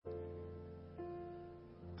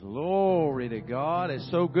Glory to God. It's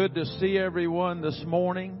so good to see everyone this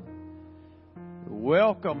morning.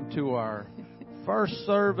 Welcome to our first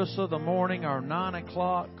service of the morning, our 9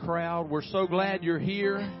 o'clock crowd. We're so glad you're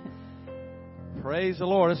here. Praise the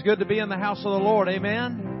Lord. It's good to be in the house of the Lord.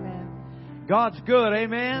 Amen. Amen. God's good.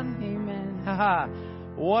 Amen.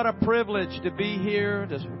 Amen. What a privilege to be here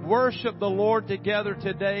to worship the Lord together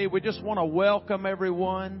today. We just want to welcome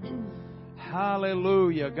everyone.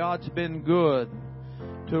 Hallelujah. God's been good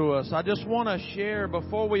to us. I just want to share,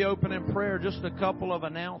 before we open in prayer, just a couple of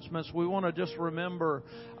announcements. We want to just remember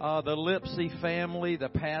the Lipsy family, the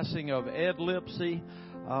passing of Ed Lipsy.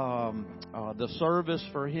 The service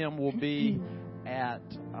for him will be at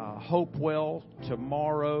Hopewell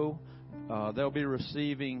tomorrow. They'll be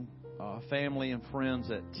receiving family and friends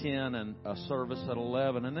at 10 and a service at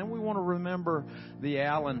 11. And then we want to remember the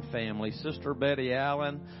Allen family. Sister Betty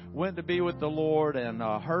Allen went to be with the Lord, and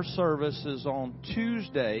her service is on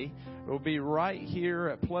Tuesday. It will be right here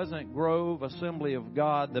at Pleasant Grove Assembly of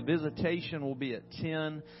God. The visitation will be at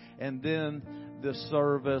 10, and then the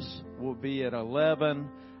service will be at 11.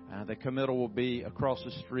 The committal will be across the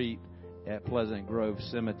street at Pleasant Grove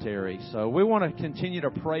Cemetery. So we want to continue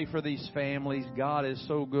to pray for these families. God is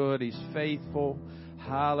so good. He's faithful.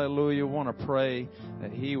 Hallelujah. We want to pray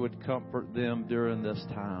that He would comfort them during this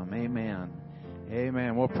time. Amen.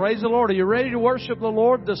 Amen. Well, praise the Lord. Are you ready to worship the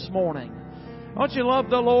Lord this morning? Don't you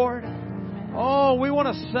love the Lord? Oh, we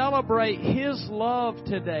want to celebrate His love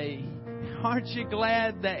today. Aren't you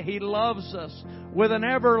glad that He loves us with an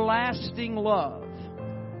everlasting love?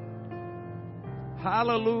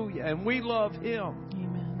 Hallelujah. And we love Him.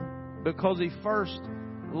 Amen. Because He first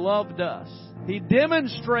loved us. He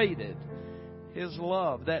demonstrated His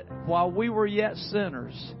love, that while we were yet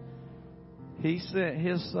sinners, He sent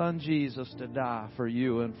His Son Jesus to die for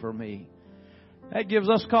you and for me. That gives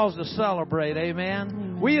us cause to celebrate. Amen.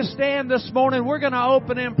 Amen. Will you stand this morning? We're going to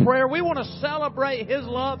open in prayer. We want to celebrate His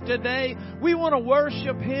love today. We want to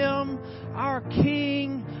worship Him, our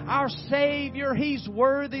King, our Savior. He's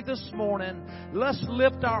worthy this morning. Let's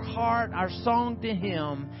lift our heart, our song to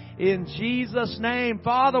Him. In Jesus' name.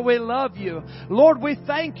 Father, we love You. Lord, we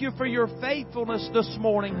thank You for Your faithfulness this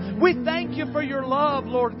morning. We thank You for Your love,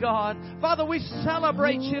 Lord God. Father, we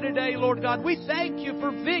celebrate You today, Lord God. We thank You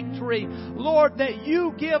for victory, Lord, that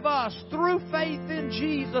You give us through faith in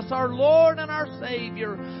Jesus, our Lord and our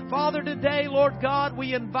Savior. Father, today, Lord God,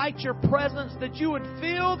 we invite Your presence, that You would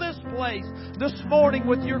fill this place this morning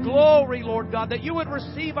with Your glory, Lord God, that You would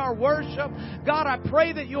receive our worship. God, I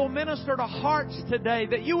pray that You'll minister to hearts today,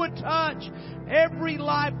 that You would touch every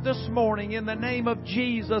life this morning in the name of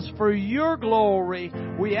Jesus for Your glory.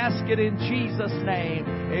 We ask it in Jesus' name.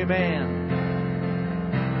 Amen.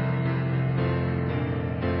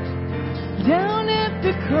 Down at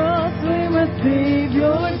the cross where my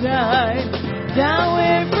Savior died, down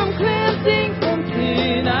where from cleansing from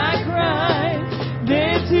sin I cried,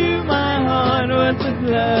 there to my heart was the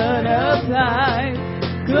blood applied.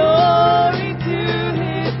 Glory to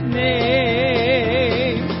His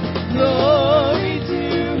name, glory to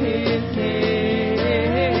His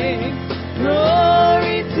name,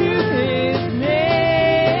 glory to His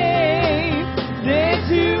name. There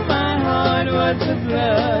to my heart was the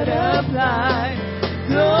blood applied.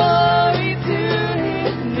 Glory to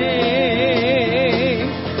His name,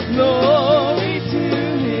 glory to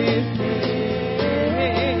His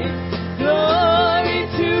name, glory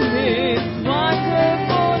to His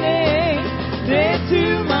wonderful name. There to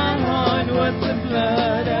my heart was the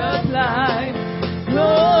blood applied.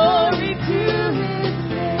 Glory to His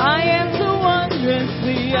name. I am so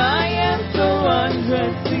wondrously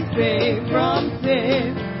saved from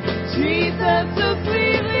sin. Jesus so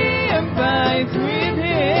sweetly abides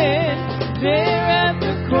within. There at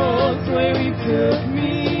the cross where He took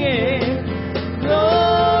me in.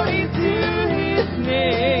 Glory to His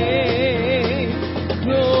name,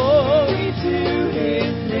 glory to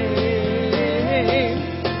His name,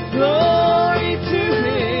 glory to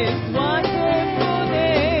His wonderful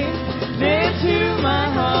name. There to my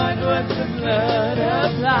heart was the blood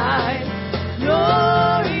applied.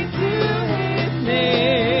 Glory to His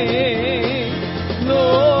name,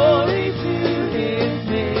 glory to His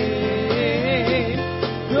name,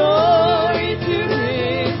 glory to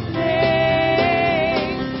His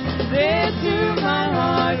name. There to my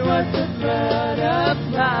heart was the blood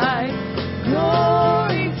applied.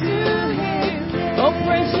 Glory to His name. Oh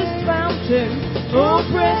precious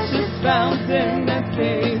fountain that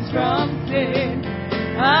saves from sin.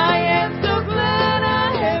 I am so glad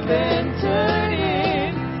I have entered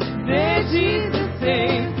in. There Jesus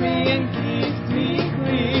saves me and keeps me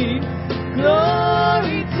clean.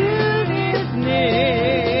 Glory to His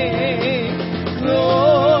name.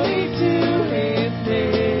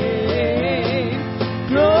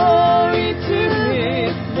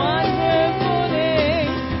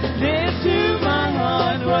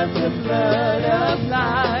 the blood of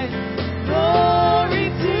life. Glory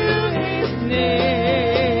to His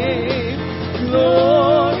name.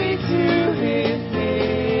 Glory to His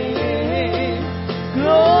name.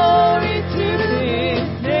 Glory to His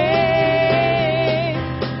name.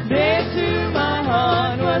 There to my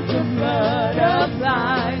heart was the blood of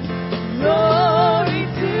life. Glory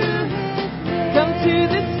to His name. Come to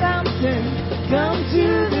this fountain. Come to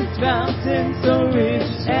this fountain so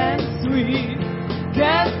rich and sweet.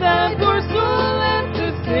 Cast out your soul at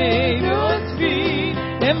the Savior's feet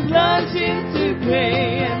and plunge into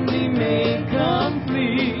clay and be made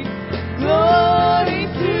complete. Glory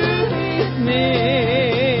to His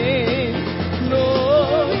name.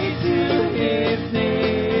 Glory to His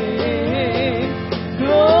name.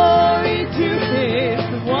 Glory to His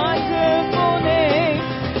wonderful name.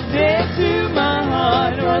 There to my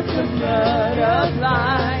heart was the blood of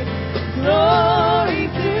life. Glory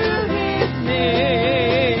to His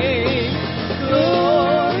name.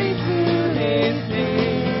 Glory to His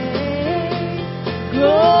name.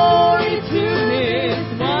 Glory to His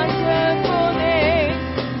wonderful name.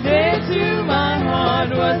 There to my heart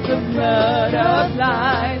was the blood of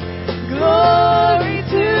life. Glory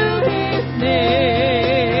to His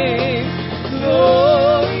name.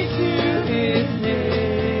 Glory to His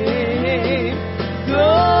name.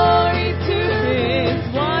 Glory to His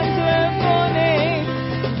wonderful name.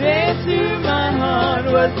 There to my heart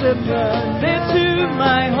was the blood. There to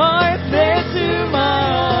my heart, there to my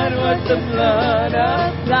heart was the blood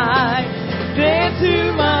of life. There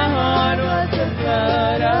to my heart was the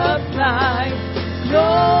blood of life.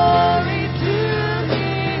 Glory to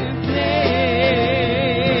His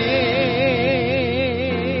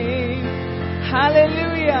name.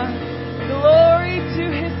 Hallelujah. Glory to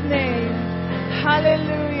His name.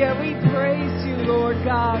 Hallelujah. We praise you, Lord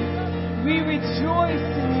God. We rejoice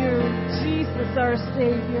in you, Jesus, our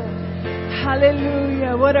Savior.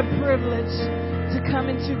 Hallelujah. What a privilege to come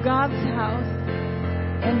into God's house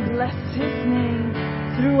and bless His name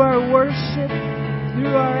through our worship,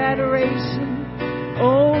 through our adoration.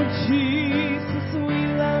 Oh, Jesus, we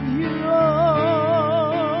love you,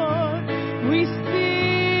 Lord. We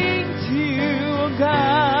sing to you,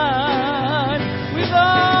 God, with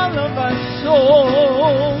all of our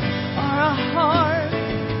soul, our heart,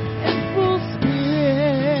 and full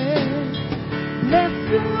spirit. Bless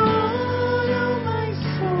the Lord, oh my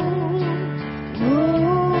soul.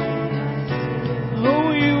 Oh,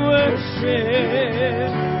 we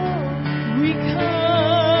worship. We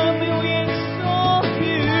come and we exalt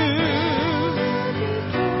you,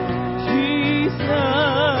 Jesus.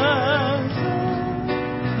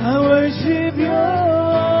 I worship your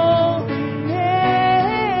holy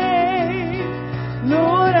name.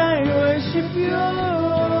 Lord, I worship your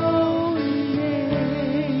holy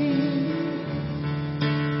name.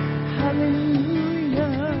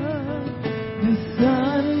 Hallelujah. The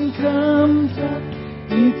sun comes up,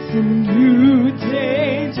 it's a new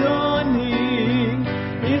day dawning.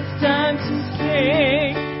 It's time to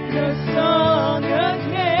sing the song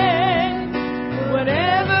again.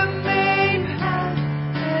 Whatever may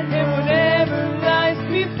happen and whatever lies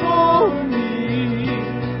before me,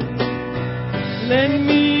 let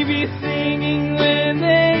me be singing when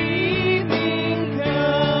the evening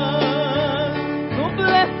comes. Oh,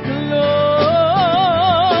 bless the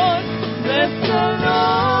Lord. Bless the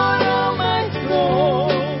Lord, oh my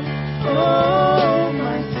soul. Oh,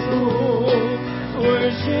 my soul.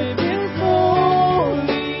 Worship His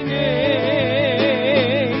holy name.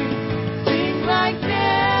 Sing like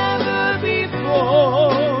never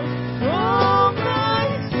before. Oh, my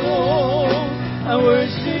soul. I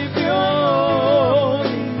worship your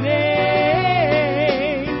holy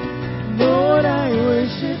name. Lord, I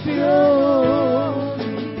worship your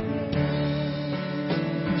holy name.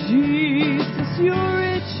 Jesus, you're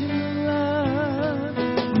rich in love.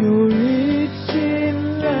 You're rich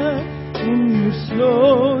in love. And you're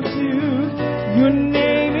slow to your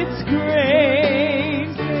name, it's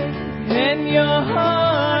grace. And your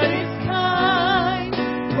heart is kind.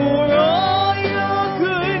 For all your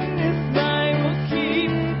goodness, I will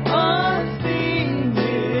keep on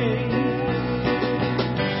singing.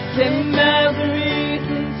 10,000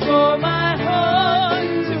 reasons for my heart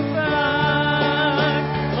to cry.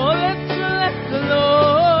 Oh, let's bless the Lord.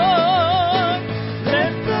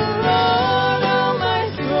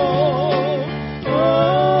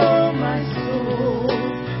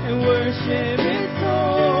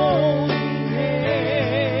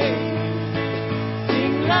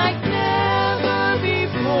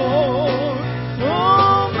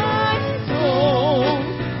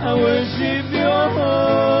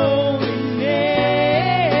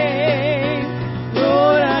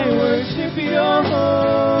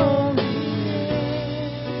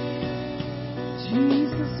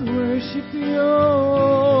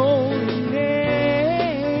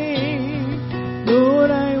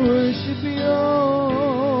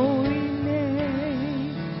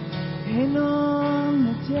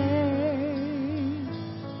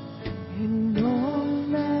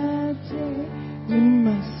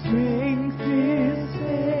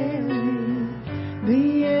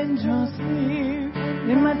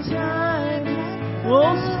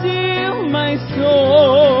 Oh, still my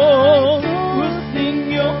soul will sing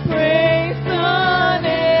your praise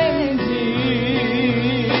unending.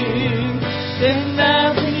 Then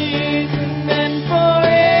now season and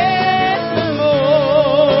forevermore.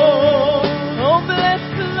 Oh, bless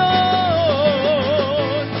the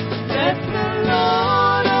Lord,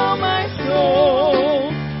 oh my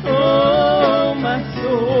soul,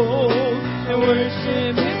 and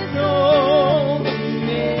worship His holy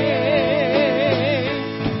name.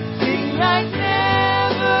 Sing like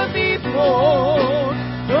never before.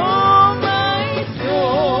 Oh, my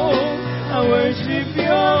soul, I worship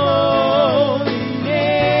Your holy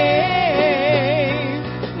name.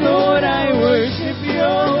 Lord, I worship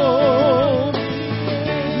Your holy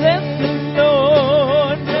name. Bless the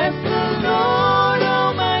Lord, oh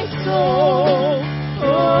my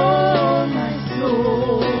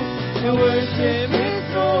soul, and worship His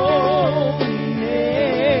holy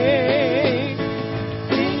name.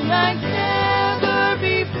 Sing like never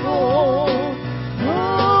before.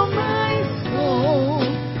 Oh, my soul,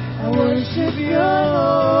 I worship Your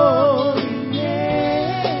holy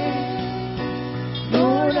name.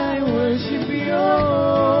 Lord, I worship Your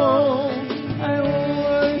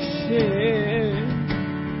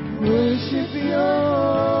worship Your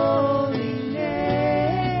holy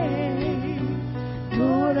name.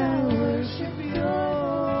 Lord, I worship Your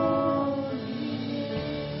holy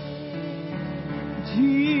name.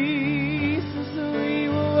 Jesus, we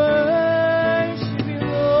will worship You,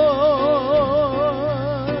 Lord.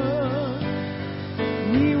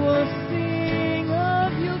 We will sing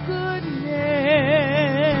of Your goodness.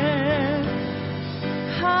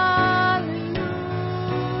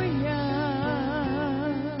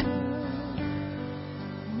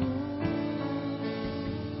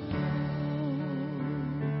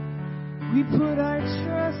 We put our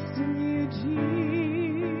trust in You, Jesus.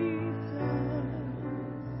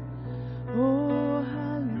 Oh,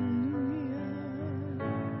 hallelujah.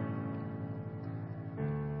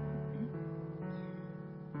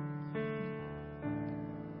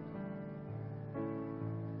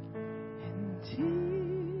 And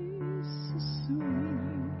 'tis so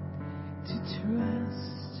sweet to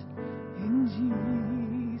trust in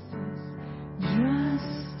Jesus,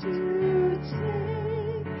 just to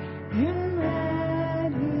take Him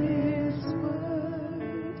at His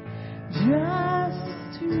word, just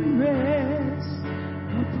to rest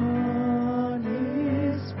upon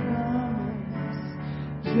His promise,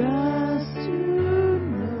 just to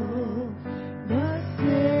know the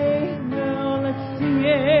Savior. Let's sing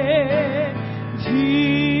it.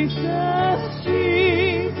 Jesus,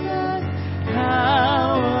 Jesus, how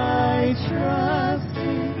I trust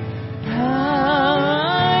Him, how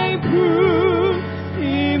I prove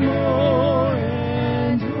Him more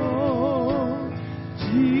and more.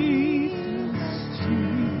 Jesus,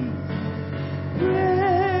 Jesus,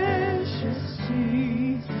 precious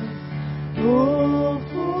Jesus, oh,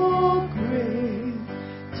 for grace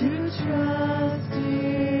to trust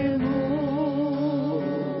Him more.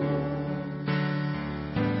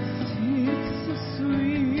 It's so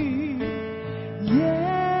sweet,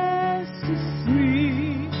 yes, so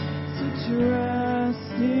sweet, so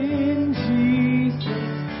trust in Jesus,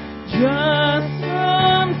 just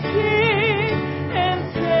from sin and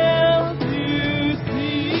self-deceit,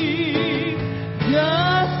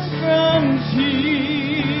 just from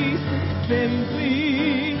Jesus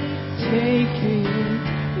simply taking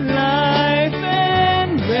life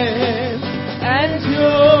and rest and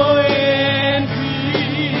joy and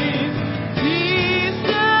peace.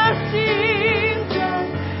 Jesus, Jesus,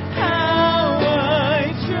 how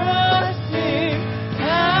I trust Him,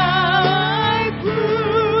 how I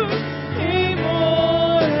prove Him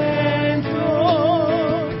more and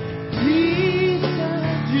more. Jesus,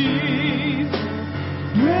 Jesus,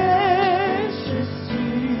 precious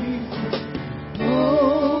Jesus,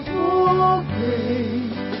 oh, for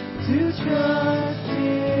grace to trust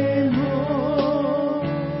Him more.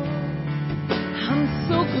 I'm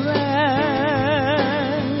so glad,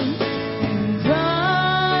 and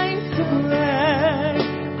I'm so glad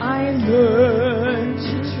I learned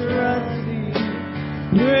to trust Thee.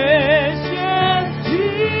 Precious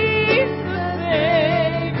Jesus,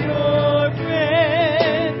 Savior,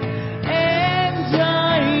 friend, and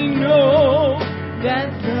I know that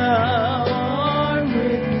Thou art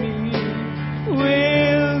with me,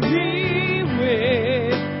 will be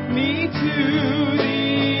with me to the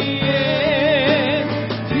end.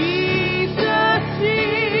 Jesus,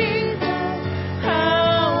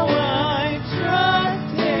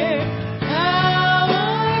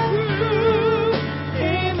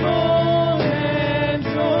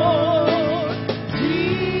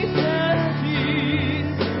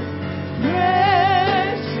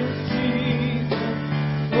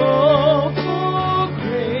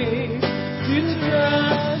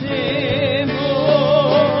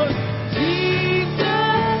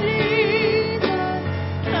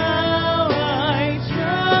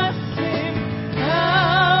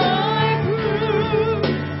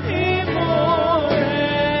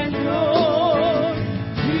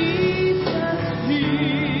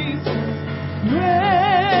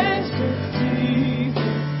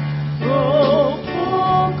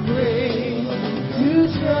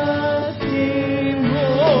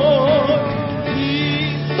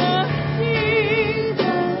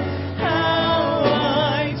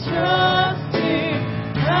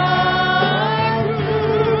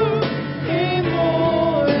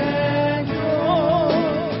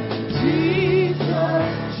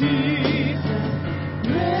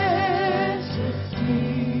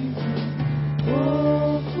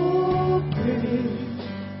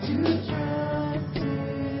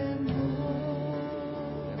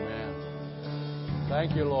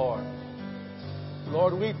 Thank you, Lord.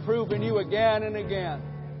 Lord, we've proven you again and again.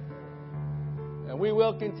 And we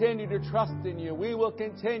will continue to trust in you. We will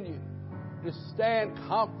continue to stand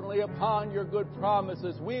confidently upon your good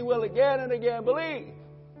promises. We will again and again believe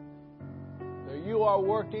that you are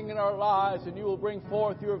working in our lives and you will bring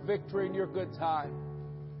forth your victory in your good time.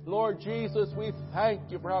 Lord Jesus, we thank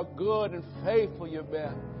you for how good and faithful you've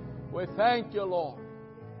been. We thank you, Lord,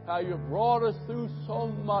 how you've brought us through so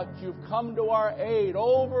much. You've come to our aid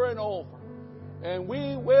over and over. And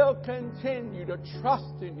we will continue to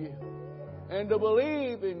trust in you and to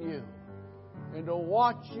believe in you and to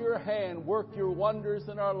watch your hand work your wonders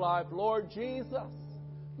in our life. Lord Jesus,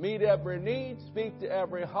 meet every need, speak to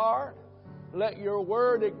every heart. Let your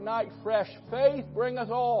word ignite fresh faith. Bring us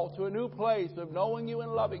all to a new place of knowing you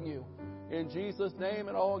and loving you. In Jesus' name,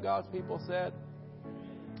 and all God's people said,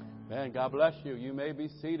 man, God bless you. You may be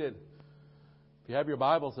seated. If you have your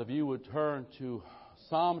Bibles, if you would turn to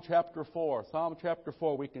Psalm chapter 4. Psalm chapter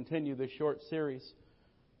 4, we continue this short series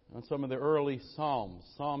on some of the early Psalms.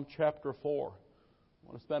 Psalm chapter 4. I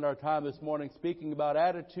want to spend our time this morning speaking about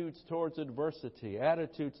attitudes towards adversity.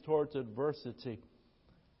 Attitudes towards adversity.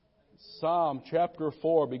 Psalm chapter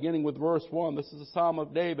 4, beginning with verse 1. This is a Psalm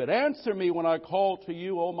of David. Answer me when I call to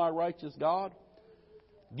you, O my righteous God.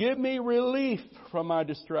 Give me relief from my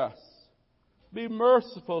distress. Be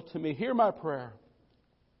merciful to me. Hear my prayer.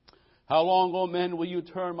 How long, O men, will you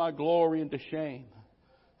turn my glory into shame?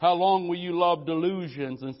 How long will you love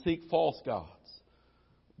delusions and seek false gods?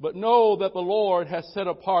 But know that the Lord has set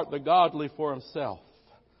apart the godly for himself.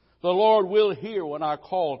 The Lord will hear when I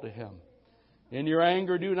call to him. In your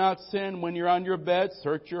anger, do not sin. When you're on your bed,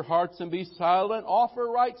 search your hearts and be silent. Offer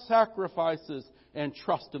right sacrifices and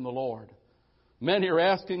trust in the Lord. Many are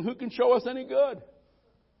asking, who can show us any good?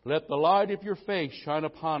 Let the light of your face shine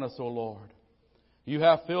upon us, O Lord. You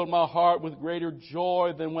have filled my heart with greater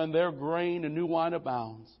joy than when their grain and new wine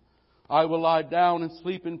abounds. I will lie down and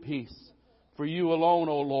sleep in peace. For you alone,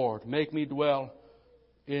 O Lord, make me dwell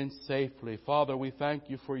in safely. Father, we thank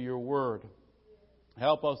you for your word.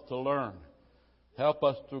 Help us to learn. Help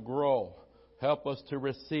us to grow. Help us to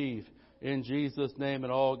receive. In Jesus' name,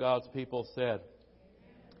 and all God's people said.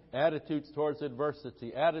 Attitudes towards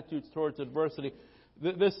adversity. Attitudes towards adversity.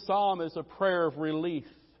 This psalm is a prayer of relief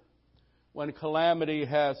when calamity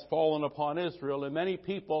has fallen upon Israel, and many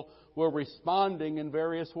people were responding in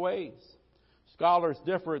various ways. Scholars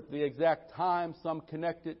differ at the exact time. Some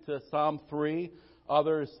connect it to Psalm 3.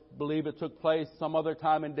 Others believe it took place some other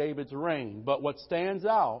time in David's reign. But what stands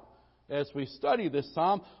out as we study this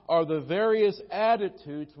psalm are the various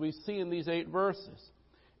attitudes we see in these 8 verses.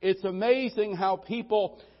 It's amazing how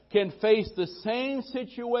people can face the same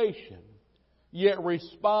situation, yet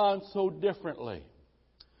respond so differently.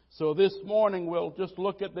 So this morning we'll just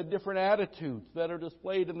look at the different attitudes that are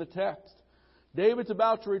displayed in the text. David's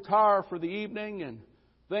about to retire for the evening and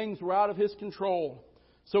things were out of his control.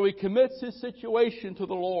 So he commits his situation to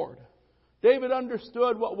the Lord. David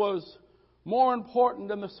understood what was more important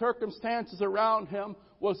than the circumstances around him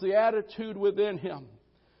was the attitude within him.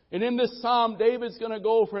 And in this psalm, David's going to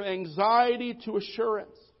go from anxiety to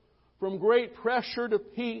assurance, from great pressure to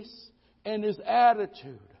peace, and his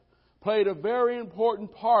attitude played a very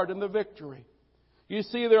important part in the victory. You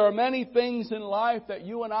see, there are many things in life that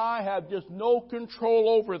you and I have just no control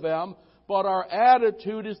over them, but our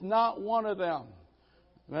attitude is not one of them.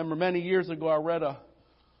 I remember many years ago I read a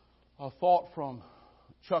thought from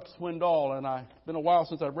Chuck Swindoll, and it's been a while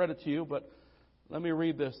since I've read it to you, but let me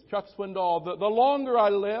read this. Chuck Swindoll, the longer I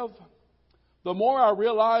live, the more I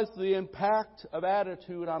realize the impact of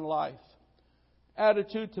attitude on life.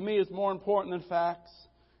 Attitude to me is more important than facts.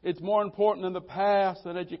 It's more important than the past,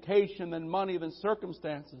 than education, than money, than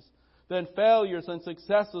circumstances, than failures and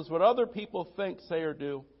successes, what other people think, say, or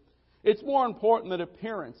do. It's more important than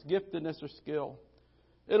appearance, giftedness, or skill.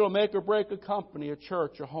 It'll make or break a company, a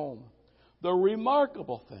church, a home. The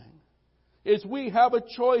remarkable thing is we have a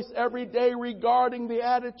choice every day regarding the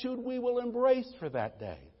attitude we will embrace for that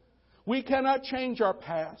day. We cannot change our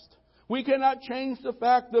past. We cannot change the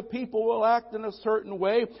fact that people will act in a certain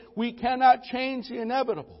way. We cannot change the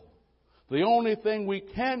inevitable. The only thing we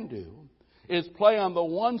can do is play on the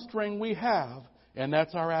one string we have, and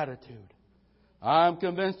that's our attitude. I'm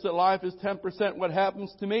convinced that life is 10% what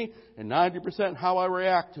happens to me and 90% how I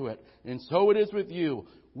react to it. And so it is with you.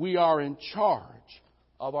 We are in charge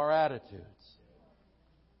of our attitudes.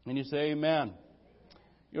 And you say, amen.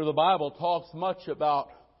 You know, the Bible talks much about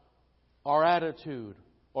our attitude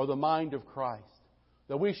or the mind of Christ.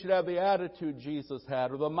 That we should have the attitude Jesus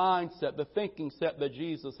had, or the mindset, the thinking set that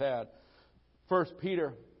Jesus had. 1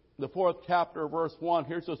 Peter, the 4th chapter, verse 1.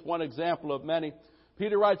 Here's just one example of many.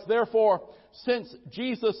 Peter writes, therefore, since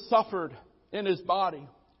Jesus suffered in His body,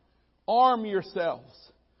 arm yourselves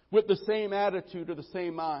with the same attitude or the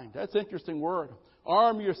same mind. That's an interesting word.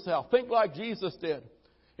 Arm yourself. Think like Jesus did.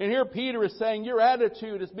 And here Peter is saying your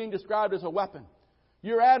attitude is being described as a weapon.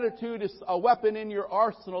 Your attitude is a weapon in your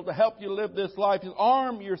arsenal to help you live this life.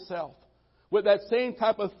 Arm yourself with that same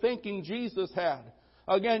type of thinking Jesus had.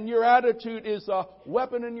 Again, your attitude is a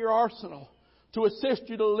weapon in your arsenal to assist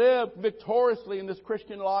you to live victoriously in this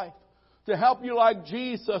Christian life. To help you like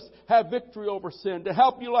Jesus have victory over sin. To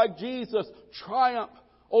help you like Jesus triumph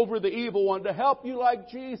over the evil one. To help you like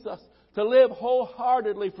Jesus to live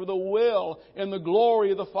wholeheartedly for the will and the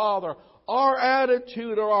glory of the Father. Our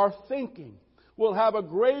attitude or our thinking will have a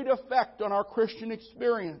great effect on our Christian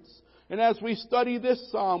experience. And as we study this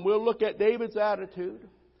psalm, we'll look at David's attitude.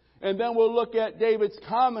 And then we'll look at David's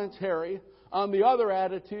commentary on the other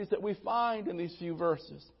attitudes that we find in these few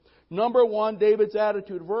verses. Number one, David's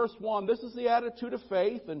attitude. Verse 1, this is the attitude of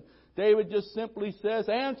faith. And David just simply says,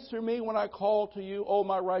 answer me when I call to you, O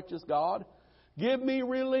my righteous God. Give me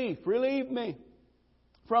relief. Relieve me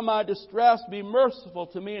from my distress. Be merciful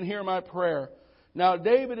to me and hear my prayer. Now,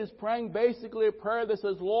 David is praying basically a prayer that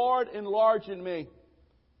says, Lord, enlarge in me.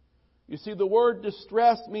 You see, the word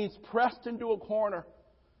distress means pressed into a corner.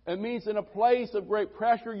 It means in a place of great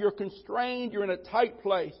pressure, you're constrained, you're in a tight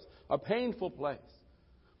place, a painful place.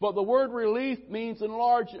 But the word relief means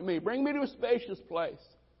enlarge in me. Bring me to a spacious place.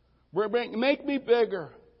 Make me bigger.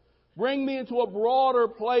 Bring me into a broader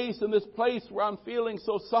place in this place where I'm feeling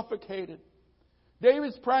so suffocated.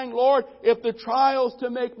 David's praying, Lord, if the trials to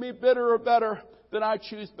make me bitter are better, then I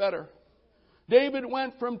choose better. David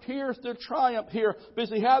went from tears to triumph here because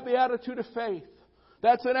he had the attitude of faith.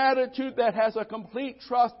 That's an attitude that has a complete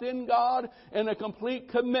trust in God and a complete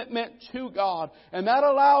commitment to God. And that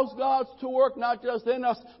allows God to work not just in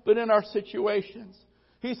us, but in our situations.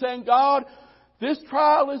 He's saying, God, this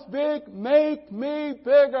trial is big. Make me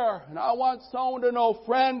bigger. And I want someone to know,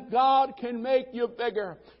 friend, God can make you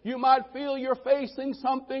bigger. You might feel you're facing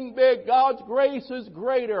something big. God's grace is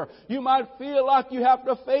greater. You might feel like you have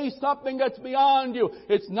to face something that's beyond you.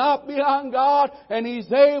 It's not beyond God, and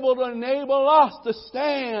He's able to enable us to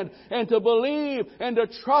stand and to believe and to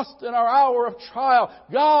trust in our hour of trial.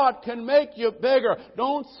 God can make you bigger.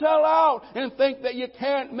 Don't sell out and think that you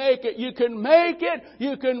can't make it. You can make it.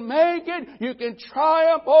 You can make it. You can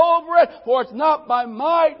triumph over it, for it's not by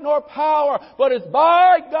might nor power, but it's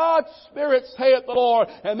by God's Spirit, saith the Lord.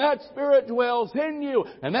 And that Spirit dwells in you,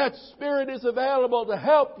 and that Spirit is available to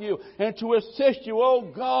help you and to assist you.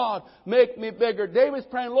 Oh God, make me bigger. David's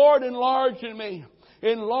praying, Lord, enlarge in me.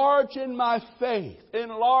 Enlarge in my faith.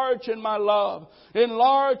 Enlarge in my love.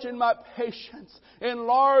 Enlarge in my patience.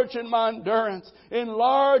 Enlarge in my endurance.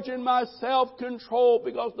 Enlarge in my self-control,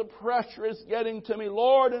 because the pressure is getting to me.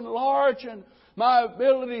 Lord, enlarge in my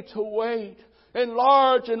ability to wait.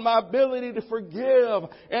 Enlarge in my ability to forgive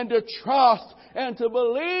and to trust and to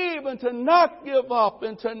believe and to not give up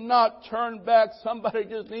and to not turn back. Somebody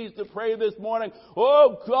just needs to pray this morning,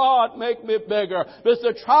 oh God, make me bigger. Because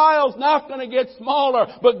the trial's not going to get smaller,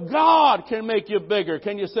 but God can make you bigger.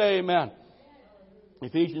 Can you say amen?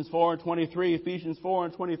 Ephesians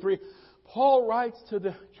 4:23. Paul writes to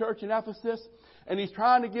the church in Ephesus, and he's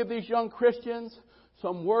trying to give these young Christians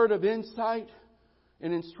some word of insight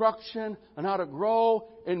and instruction on how to grow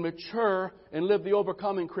and mature and live the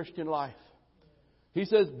overcoming Christian life. He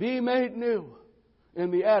says, be made new in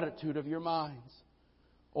the attitude of your minds.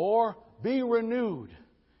 Or be renewed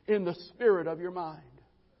in the spirit of your mind.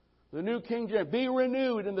 The New King James, be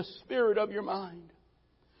renewed in the spirit of your mind.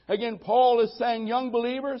 Again, Paul is saying, young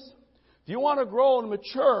believers, if you want to grow and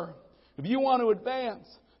mature, if you want to advance,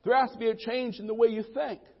 there has to be a change in the way you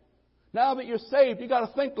think. Now that you're saved, you've got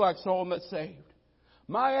to think like someone that's saved.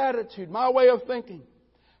 My attitude, my way of thinking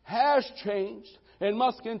has changed and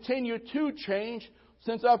must continue to change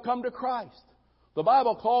since I've come to Christ. The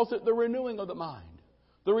Bible calls it the renewing of the mind,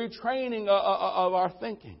 the retraining of our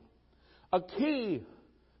thinking. A key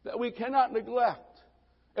that we cannot neglect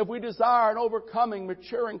if we desire an overcoming,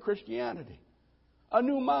 maturing Christianity. A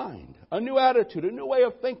new mind, a new attitude, a new way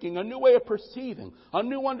of thinking, a new way of perceiving, a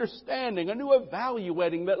new understanding, a new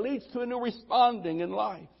evaluating that leads to a new responding in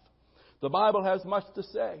life. The Bible has much to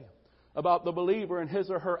say about the believer and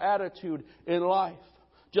his or her attitude in life.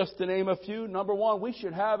 Just to name a few, number one, we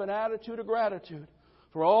should have an attitude of gratitude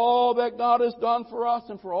for all that God has done for us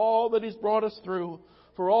and for all that He's brought us through.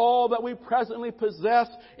 For all that we presently possess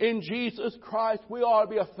in Jesus Christ, we ought to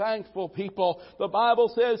be a thankful people. The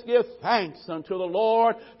Bible says, give thanks unto the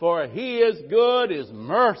Lord, for He is good, His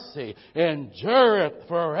mercy endureth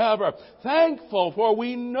forever. Thankful, for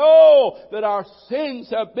we know that our sins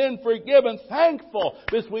have been forgiven. Thankful,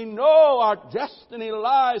 because we know our destiny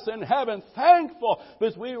lies in heaven. Thankful,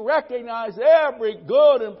 because we recognize every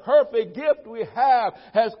good and perfect gift we have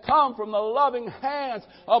has come from the loving hands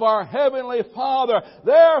of our Heavenly Father.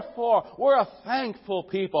 Therefore, we're a thankful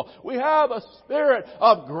people. We have a spirit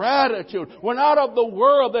of gratitude. We're not of the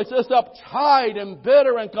world that's just uptight and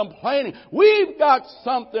bitter and complaining. We've got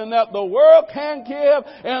something that the world can't give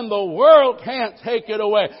and the world can't take it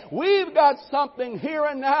away. We've got something here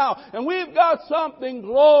and now, and we've got something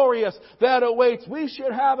glorious that awaits. We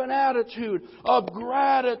should have an attitude of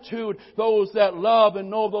gratitude, those that love and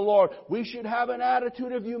know the Lord. We should have an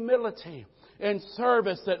attitude of humility and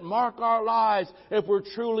service that mark our lives if we're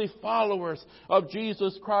truly followers of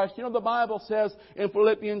Jesus Christ. You know, the Bible says in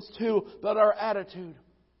Philippians 2 that our attitude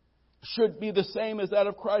should be the same as that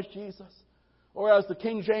of Christ Jesus. Or as the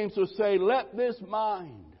King James would say, let this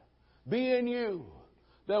mind be in you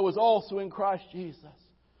that was also in Christ Jesus.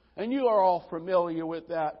 And you are all familiar with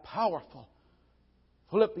that powerful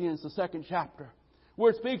Philippians, the 2nd chapter,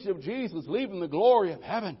 where it speaks of Jesus leaving the glory of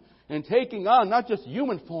heaven and taking on not just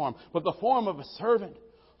human form, but the form of a servant,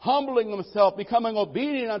 humbling Himself, becoming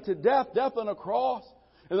obedient unto death on a cross.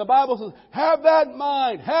 And the Bible says, have that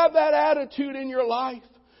mind, have that attitude in your life.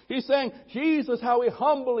 He's saying, Jesus, how He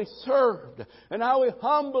humbly served and how He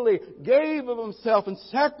humbly gave of Himself and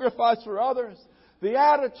sacrificed for others. The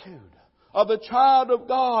attitude of the child of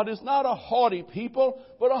God is not a haughty people,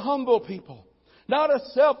 but a humble people. Not a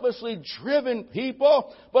selfishly driven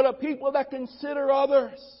people, but a people that consider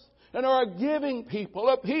others. And are a giving people,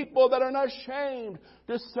 a people that are not ashamed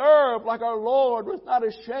to serve like our Lord was not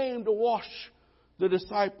ashamed to wash the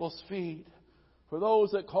disciples' feet. For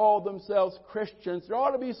those that call themselves Christians, there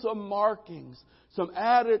ought to be some markings, some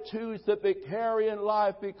attitudes that they carry in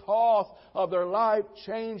life because of their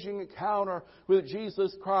life-changing encounter with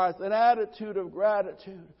Jesus Christ. An attitude of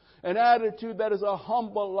gratitude. An attitude that is a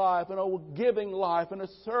humble life and a giving life and a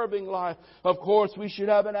serving life. Of course, we should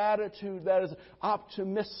have an attitude that is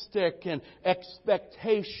optimistic and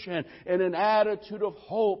expectation and an attitude of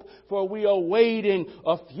hope, for we are waiting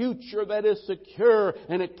a future that is secure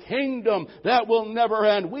and a kingdom that will never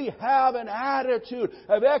end. We have an attitude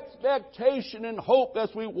of expectation and hope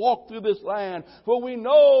as we walk through this land, for we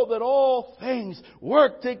know that all things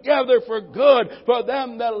work together for good for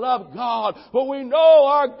them that love God. For we know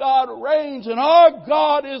our God reigns and our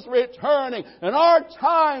God is returning, and our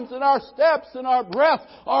times and our steps and our breath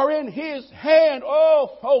are in His hand.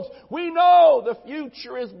 Oh, folks, we know the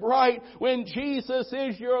future is bright when Jesus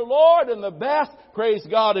is your Lord, and the best, praise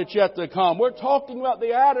God, it's yet to come. We're talking about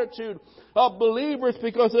the attitude of believers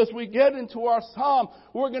because as we get into our psalm,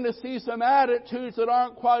 we're going to see some attitudes that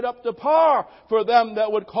aren't quite up to par for them that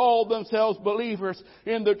would call themselves believers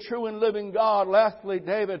in the true and living God. Lastly,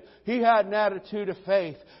 David, he had an attitude of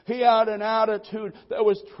faith. He had an attitude that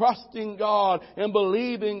was trusting God and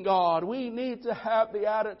believing God. We need to have the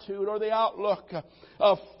attitude or the outlook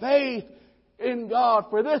of faith in God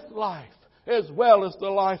for this life as well as the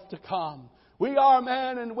life to come. We are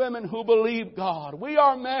men and women who believe God. We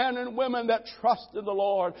are men and women that trust in the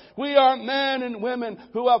Lord. We are men and women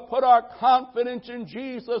who have put our confidence in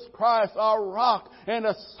Jesus Christ, our rock and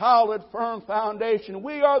a solid, firm foundation.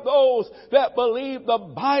 We are those that believe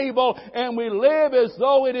the Bible and we live as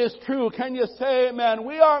though it is true. Can you say amen?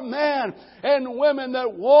 We are men and women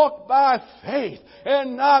that walk by faith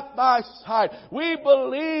and not by sight. We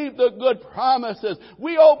believe the good promises.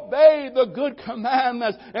 We obey the good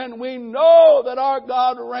commandments, and we know that our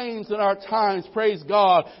God reigns in our times. Praise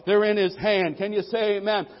God. They're in His hand. Can you say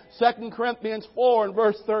amen? 2 Corinthians 4 and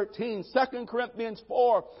verse 13. 2 Corinthians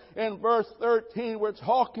 4 and verse 13. We're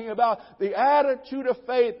talking about the attitude of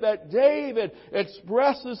faith that David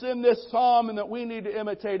expresses in this psalm and that we need to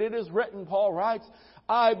imitate. It is written, Paul writes,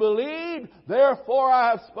 I believe, therefore I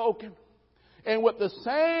have spoken. And with the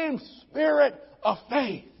same spirit of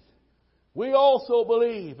faith, we also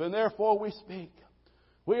believe, and therefore we speak.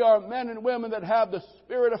 We are men and women that have the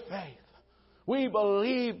spirit of faith. We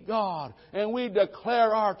believe God, and we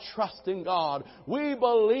declare our trust in God. We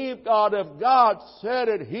believe God. If God said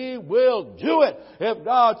it, He will do it. If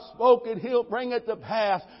God spoke it, He'll bring it to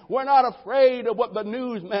pass. We're not afraid of what the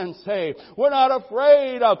newsmen say. We're not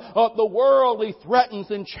afraid of the worldly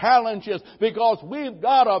threats and challenges, because we've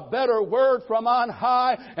got a better word from on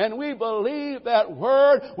high, and we believe that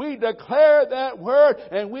word. We declare that word,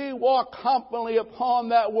 and we walk confidently upon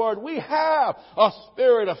that word. We have a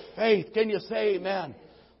spirit of faith. Can you say amen?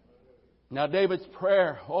 Now, David's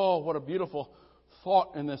prayer, oh, what a beautiful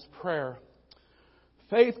thought in this prayer.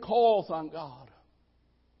 Faith calls on God.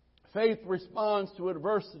 Faith responds to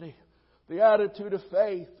adversity. The attitude of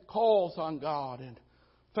faith calls on God, and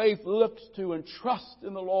faith looks to and trusts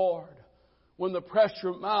in the Lord when the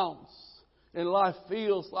pressure mounts and life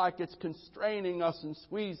feels like it's constraining us and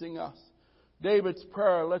squeezing us. David's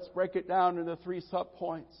prayer, let's break it down into 3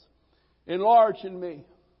 subpoints. Enlarge in me.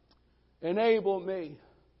 Enable me.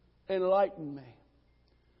 Enlighten me.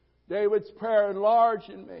 David's prayer, enlarge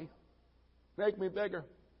in me. Make me bigger.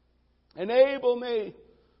 Enable me.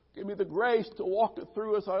 Give me the grace to walk it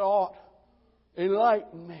through as I ought.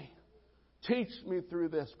 Enlighten me. Teach me through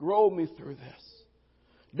this. Grow me through this.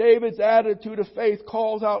 David's attitude of faith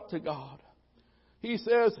calls out to God. He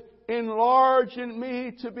says, enlarge in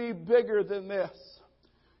me to be bigger than this.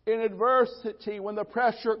 In adversity, when the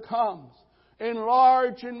pressure comes,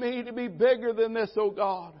 enlarge in me to be bigger than this, O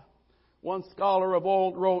God. One scholar of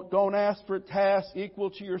old wrote, don't ask for tasks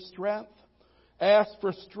equal to your strength. Ask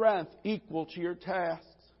for strength equal to your tasks.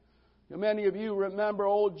 Many of you remember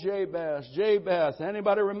old Jabez. Jabez,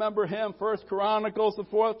 anybody remember him? 1 Chronicles, the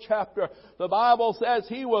 4th chapter. The Bible says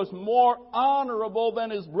he was more honorable than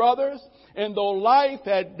his brothers. And though life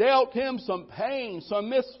had dealt him some pain, some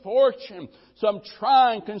misfortune, some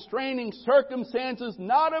trying, constraining circumstances,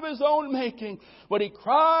 not of his own making, but he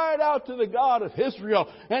cried out to the God of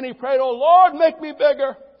Israel. And he prayed, oh Lord, make me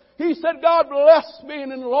bigger. He said, God bless me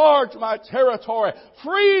and enlarge my territory.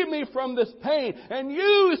 Free me from this pain and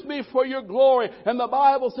use me for your glory. And the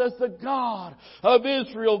Bible says the God of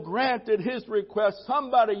Israel granted his request.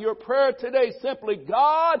 Somebody, your prayer today simply,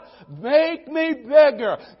 God, make me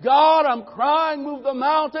bigger. God, I'm crying, move the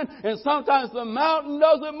mountain. And sometimes the mountain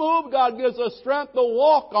doesn't move. God gives us strength to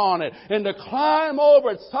walk on it and to climb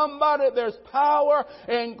over it. Somebody, there's power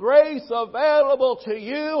and grace available to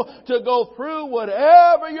you to go through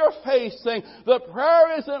whatever you're facing. The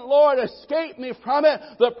prayer isn't, Lord, escape me from it.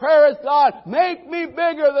 The prayer is, God, make me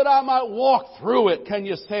bigger that I might walk through it. Can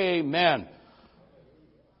you say amen?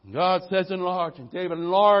 God says, enlarge. And David,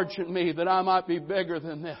 enlarge in me that I might be bigger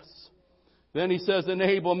than this. Then he says,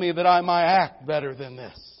 enable me that I might act better than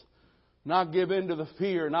this. Not give in to the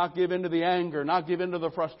fear, not give in to the anger, not give in to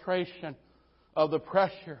the frustration of the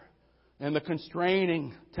pressure and the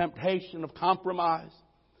constraining temptation of compromise.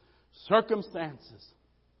 Circumstances.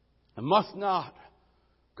 I must not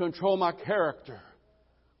control my character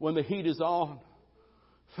when the heat is on.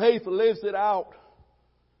 Faith lives it out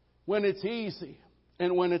when it's easy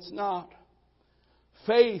and when it's not.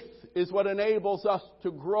 Faith is what enables us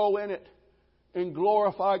to grow in it and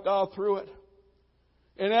glorify God through it.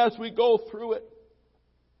 And as we go through it,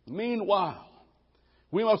 meanwhile,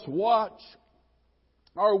 we must watch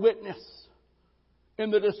our witness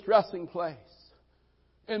in the distressing place,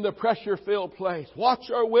 in the pressure-filled place. Watch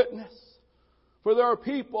our witness. For there are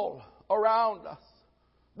people around us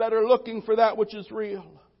that are looking for that which is real.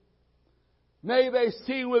 May they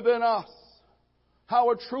see within us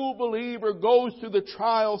how a true believer goes through the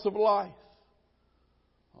trials of life.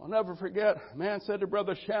 I'll never forget, a man said to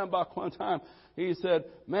Brother Schambach one time, he said,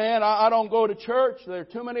 man, I don't go to church. There are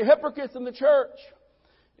too many hypocrites in the church.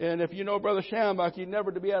 And if you know Brother Schambach, he'd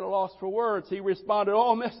never to be at a loss for words. He responded,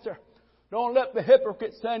 oh, mister, don't let the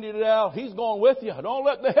hypocrite send you to hell. He's going with you. Don't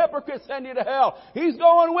let the hypocrite send you to hell. He's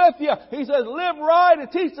going with you. He says, live right and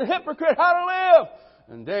teach the hypocrite how to live.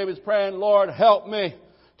 And David's praying, Lord, help me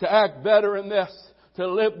to act better in this, to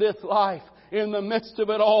live this life in the midst of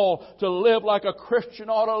it all, to live like a Christian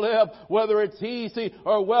ought to live, whether it's easy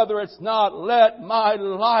or whether it's not. Let my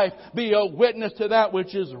life be a witness to that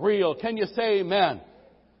which is real. Can you say amen?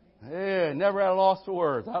 Yeah, never at a loss for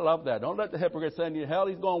words. I love that. Don't let the hypocrite send you to hell.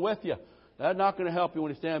 He's going with you. That's not going to help you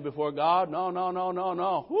when you stand before God.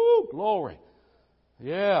 No. Woo, glory.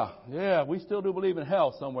 Yeah. We still do believe in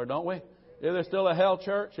hell somewhere, don't we? Is there still a hell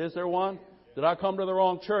church? Is there one? Did I come to the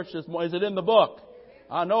wrong church this morning? Is it in the book?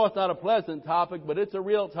 I know it's not a pleasant topic, but it's a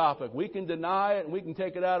real topic. We can deny it and we can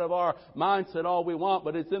take it out of our mindset all we want,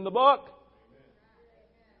 but it's in the book.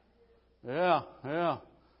 Yeah.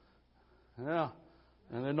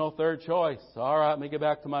 And there's no third choice. All right, let me get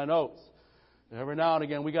back to my notes. Every now and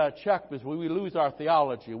again we got to check because we lose our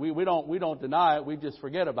theology. We don't deny it. We just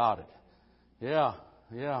forget about it.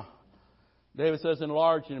 Yeah. David says,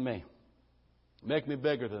 enlarge in me. Make me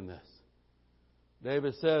bigger than this.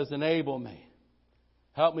 David says, enable me.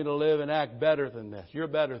 Help me to live and act better than this. You're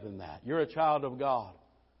better than that. You're a child of God.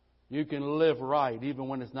 You can live right even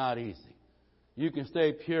when it's not easy. You can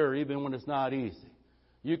stay pure even when it's not easy.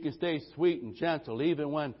 You can stay sweet and gentle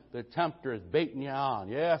even when the tempter is baiting you on.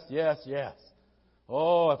 Yes.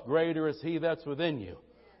 Oh, if greater is He that's within you,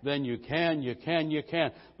 then you can.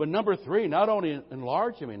 But number 3, not only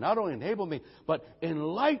enlarge me, not only enable me, but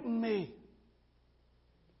enlighten me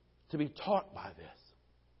to be taught by this.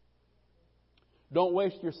 Don't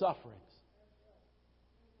waste your sufferings.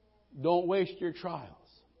 Don't waste your trials.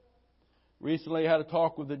 Recently I had a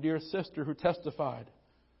talk with a dear sister who testified,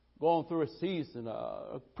 going through a season,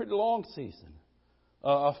 a pretty long season,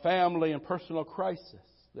 a family and personal crisis.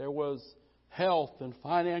 There was health and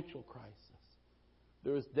financial crisis.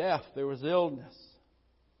 There was death. There was illness.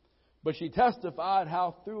 But she testified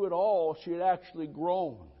how through it all she had actually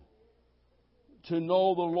grown to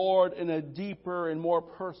know the Lord in a deeper and more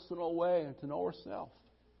personal way and to know herself.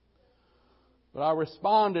 But I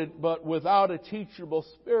responded, but without a teachable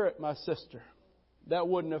spirit, my sister, that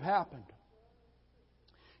wouldn't have happened.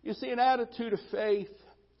 You see, an attitude of faith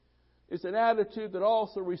is an attitude that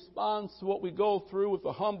also responds to what we go through with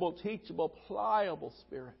a humble, teachable, pliable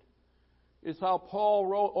spirit. It's how Paul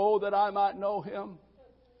wrote, "Oh, that I might know Him,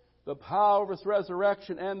 the power of His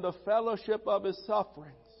resurrection, and the fellowship of His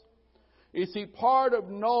sufferings." You see, part of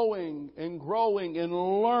knowing and growing and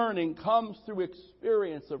learning comes through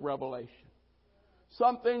experience of revelation.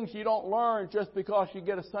 Some things you don't learn just because you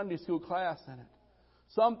get a Sunday school class in it.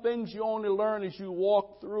 Some things you only learn as you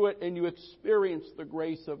walk through it and you experience the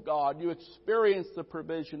grace of God. You experience the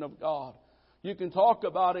provision of God. You can talk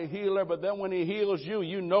about a healer, but then when He heals you,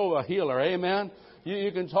 you know a healer. Amen?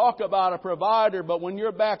 You can talk about a provider, but when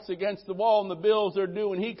your back's against the wall and the bills are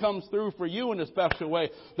due and He comes through for you in a special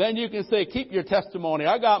way, then you can say, keep your testimony.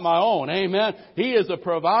 I got my own. Amen? He is a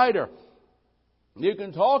provider. You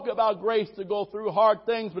can talk about grace to go through hard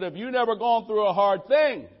things, but if you've never gone through a hard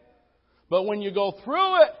thing, but when you go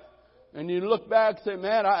through it, and you look back and say,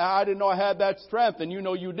 man, I didn't know I had that strength, and you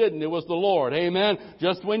know you didn't. It was the Lord. Amen?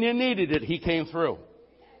 Just when you needed it, He came through.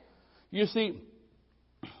 You see,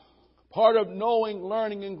 part of knowing,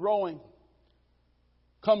 learning, and growing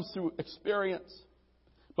comes through experience.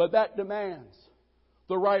 But that demands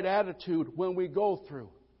the right attitude when we go through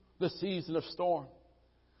the season of storm.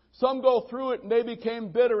 Some go through it and they became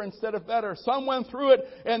bitter instead of better. Some went through it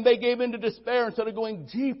and they gave into despair instead of going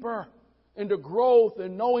deeper into growth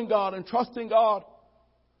and knowing God and trusting God.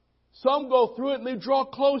 Some go through it and they draw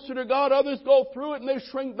closer to God. Others go through it and they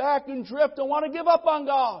shrink back and drift and want to give up on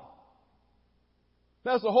God.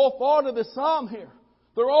 That's the whole thought of the psalm here.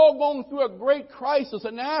 They're all going through a great crisis,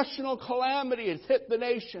 a national calamity has hit the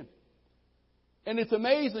nation. And it's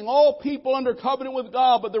amazing. All people under covenant with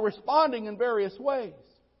God, but they're responding in various ways.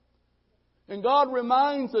 And God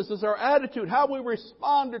reminds us as our attitude, how we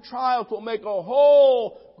respond to trials will make a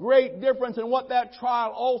whole great difference in what that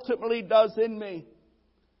trial ultimately does in me.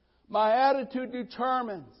 My attitude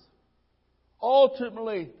determines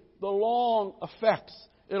ultimately the long effects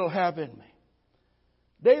it'll have in me.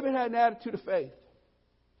 David had an attitude of faith.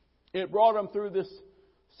 It brought him through this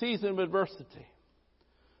season of adversity.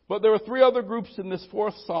 But there were 3 other groups in this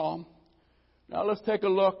 4th psalm. Now let's take a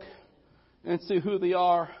look and see who they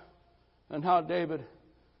are and how David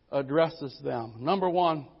addresses them. Number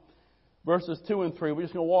 1, verses 2 and 3. We're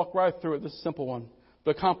just going to walk right through it. This is a simple one.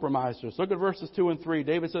 The compromisers. Look at verses 2 and 3.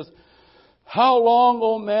 David says, "How long,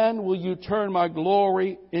 O men, will you turn my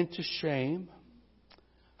glory into shame?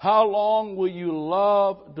 How long will you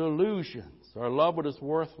love delusions," or love what is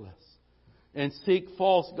worthless, "and seek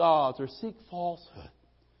false gods," or seek falsehood?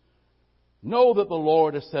 "Know that the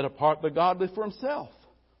Lord has set apart the godly for Himself.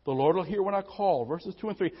 The Lord will hear when I call." Verses 2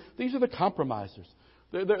 and 3. These are the compromisers.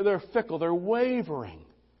 They're fickle. They're wavering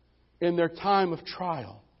in their time of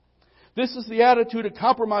trial. This is the attitude of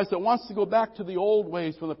compromise that wants to go back to the old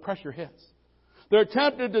ways when the pressure hits. They're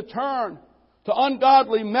tempted to turn to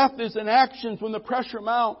ungodly methods and actions when the pressure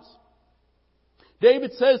mounts.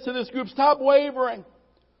 David says to this group, stop wavering.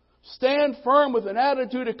 Stand firm with an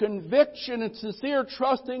attitude of conviction and sincere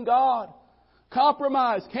trust in God.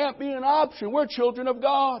 Compromise can't be an option. We're children of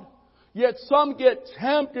God. Yet some get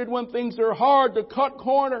tempted when things are hard to cut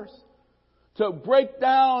corners, to break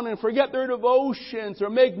down and forget their devotions or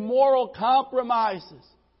make moral compromises.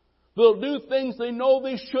 They'll do things they know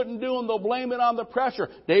they shouldn't do and they'll blame it on the pressure.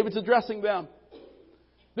 David's addressing them.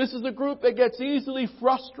 This is a group that gets easily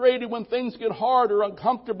frustrated when things get hard or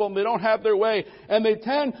uncomfortable and they don't have their way. And they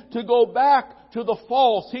tend to go back to the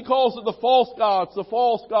false. He calls it the false gods, the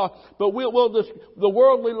false God. But the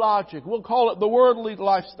worldly logic. We'll call it the worldly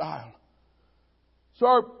lifestyle.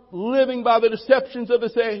 Start living by the deceptions of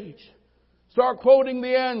this age. Start quoting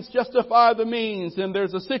the ends, justify the means. And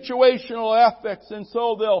there's a situational ethics. And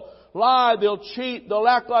so they'll lie, they'll cheat, they'll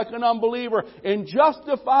act like an unbeliever and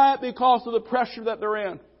justify it because of the pressure that they're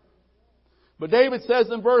in. But David says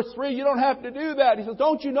in verse 3, you don't have to do that. He says,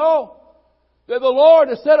 don't you know that the Lord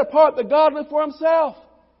has set apart the godly for Himself?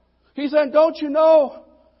 He said, don't you know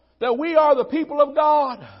that we are the people of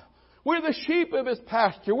God? We're the sheep of His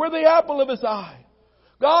pasture. We're the apple of His eye.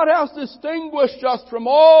 God has distinguished us from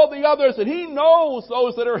all the others, and He knows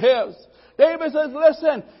those that are His. David says,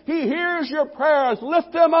 listen, He hears your prayers.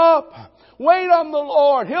 Lift them up. Wait on the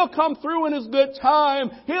Lord. He'll come through in His good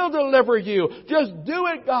time. He'll deliver you. Just do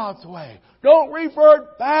it God's way. Don't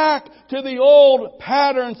revert back to the old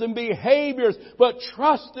patterns and behaviors, but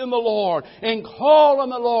trust in the Lord and call on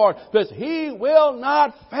the Lord, because He will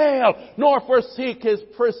not fail nor forsake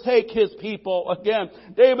His people. Again,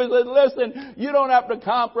 David said, listen, you don't have to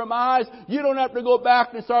compromise. You don't have to go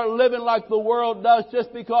back and start living like the world does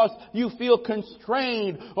just because you feel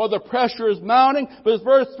constrained or the pressure is mounting. But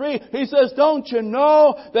verse 3, he says, don't you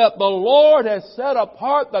know that the Lord has set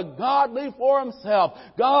apart the godly for Himself?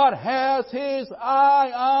 God has His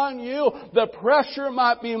eye on you. The pressure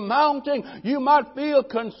might be mounting. You might feel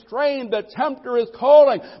constrained. The tempter is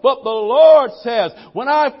calling. But the Lord says, when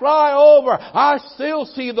I fly over, I still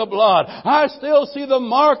see the blood. I still see the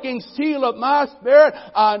marking seal of my Spirit.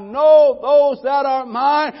 I know those that are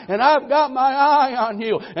mine, and I've got my eye on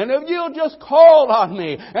you. And if you'll just call on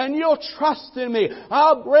me and you'll trust in me,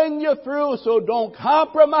 I'll bring you through. So don't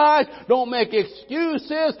compromise. Don't make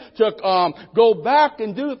excuses to go back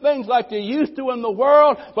and do things like you used to in the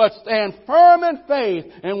world, but stand firm in faith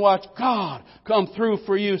and watch God come through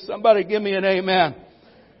for you. Somebody give me an amen.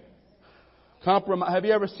 Compromise. Have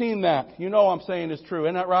you ever seen that? You know I'm saying it's true.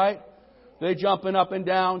 Isn't that right? They jumping up and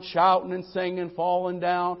down, shouting and singing, falling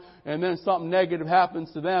down, and then something negative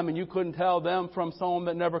happens to them and you couldn't tell them from someone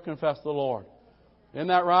that never confessed the Lord. Isn't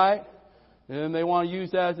that right? And they want to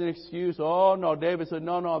use that as an excuse. Oh no, David said,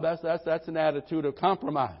 no, that's an attitude of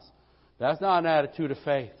compromise. That's not an attitude of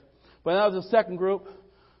faith. But that was the second group,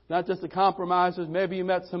 not just the compromisers. Maybe you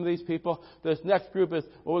met some of these people. This next group is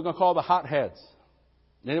what we're going to call the hotheads.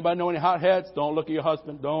 Anybody know any hotheads? Don't look at your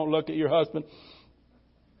husband. Don't look at your husband.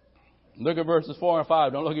 Look at verses 4 and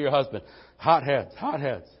 5. Don't look at your husband. Hotheads.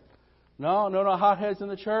 No hotheads in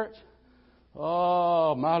the church.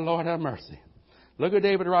 Oh, my Lord have mercy. Look what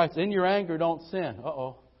David writes. In your anger, don't sin.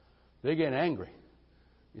 They're getting angry.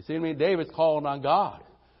 You see what I mean? David's calling on God.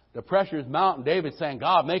 The pressure is mounting. David's saying,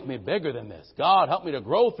 God, make me bigger than this. God, help me to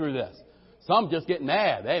grow through this. Some just get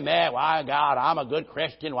mad. They mad. Why, God, I'm a good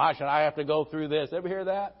Christian. Why should I have to go through this? Ever hear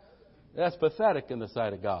that? That's pathetic in the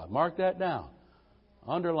sight of God. Mark that down.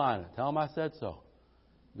 Underline it. Tell them I said so.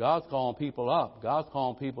 God's calling people up. God's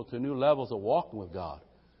calling people to new levels of walking with God.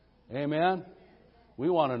 Amen? We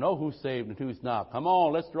want to know who's saved and who's not. Come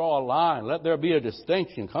on, let's draw a line. Let there be a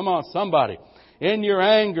distinction. Come on, somebody. In your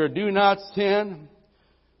anger, do not sin.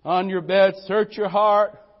 On your bed, search your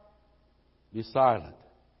heart. Be silent.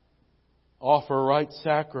 Offer right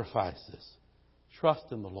sacrifices. Trust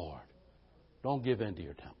in the Lord. Don't give in to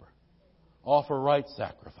your temper. Offer right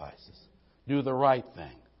sacrifices. Do the right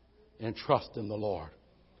thing. And trust in the Lord.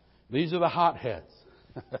 These are the hotheads.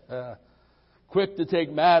 Quick to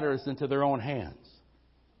take matters into their own hands.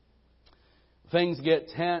 Things get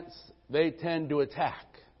tense, they tend to attack.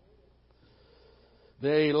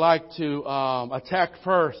 They like to attack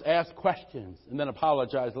first, ask questions, and then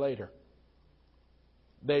apologize later.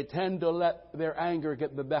 They tend to let their anger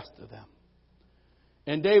get the best of them.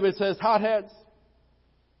 And David says, hotheads,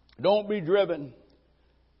 don't be driven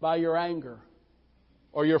by your anger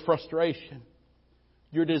or your frustration,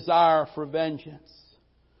 your desire for vengeance,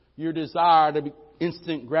 your desire to be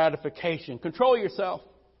instant gratification. Control yourself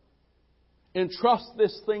and trust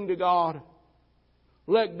this thing to God.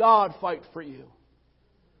 Let God fight for you.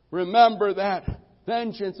 Remember that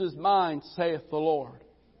vengeance is mine, saith the Lord.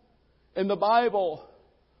 And the Bible,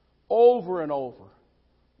 over and over,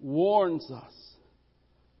 warns us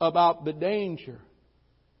about the danger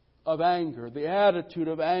of anger, the attitude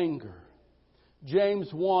of anger. James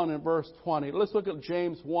 1 and verse 20. Let's look at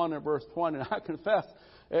James 1 and verse 20. And I confess,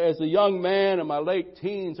 as a young man in my late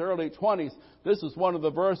teens, early 20s, this is one of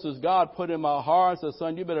the verses God put in my heart. Said,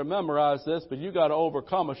 son, you better memorize this, but you got to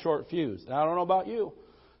overcome a short fuse. Now, I don't know about you.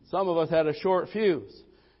 Some of us had a short fuse.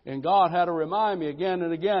 And God had to remind me again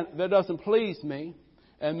and again, that doesn't please me,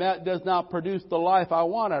 and that does not produce the life I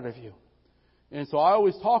want out of you. And so I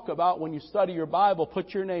always talk about when you study your Bible,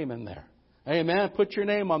 put your name in there. Amen. Put your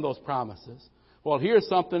name on those promises. Well, here's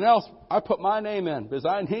something else. I put my name in because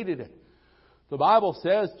I needed it. The Bible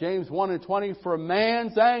says, James 1:20, for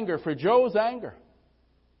man's anger, for Joe's anger,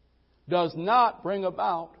 does not bring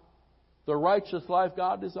about the righteous life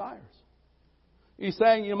God desires. He's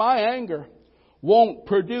saying, my anger won't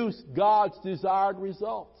produce God's desired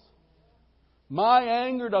results. My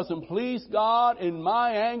anger doesn't please God, and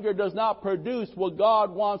my anger does not produce what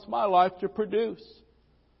God wants my life to produce.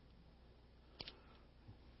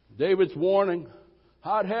 David's warning,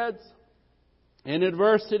 hotheads, in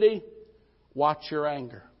adversity, watch your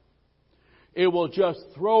anger. It will just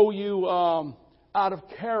throw you out of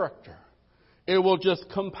character. It will just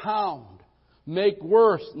compound, make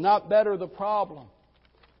worse, not better the problem.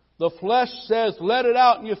 The flesh says, let it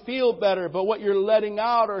out and you feel better, but what you're letting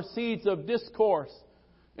out are seeds of discourse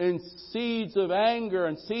and seeds of anger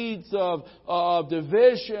and seeds of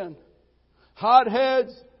division.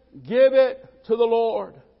 Hotheads, give it to the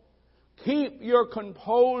Lord. Keep your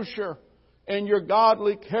composure and your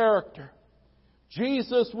godly character.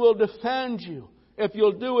 Jesus will defend you if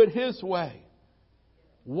you'll do it His way.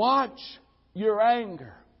 Watch your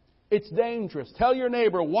anger. It's dangerous. Tell your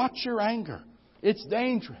neighbor, watch your anger. It's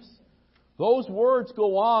dangerous. Those words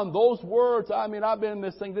go on. Those words, I've been in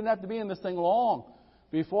this thing, didn't have to be in this thing long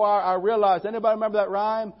before I realized. Anybody remember that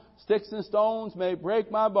rhyme? Sticks and stones may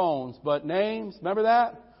break my bones, but names, remember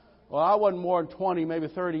that? Well, I wasn't more than 20, maybe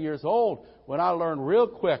 30 years old when I learned real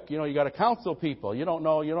quick, you got to counsel people. You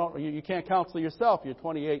can't counsel yourself. You're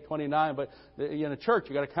 28, 29, but in a church,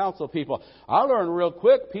 you got to counsel people. I learned real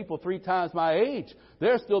quick, people 3 times my age,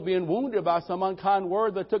 they're still being wounded by some unkind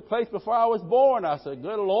word that took place before I was born. I said,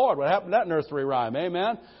 good Lord, what happened to that nursery rhyme?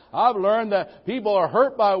 Amen. I've learned that people are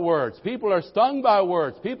hurt by words. People are stung by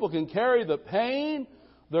words. People can carry the pain,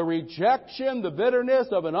 the rejection, the bitterness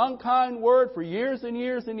of an unkind word for years and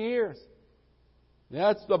years and years.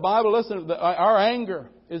 That's the Bible. Listen, our anger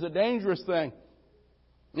is a dangerous thing.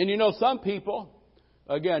 And some people,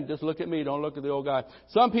 again, just look at me, don't look at the old guy.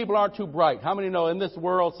 Some people aren't too bright. How many know in this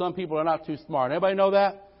world some people are not too smart? Anybody know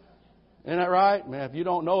that? Isn't that right? Man, if you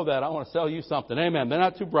don't know that, I want to sell you something. Amen. They're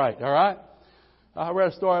not too bright, all right? I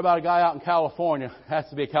read a story about a guy out in California. Has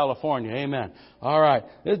to be California. Amen. All right.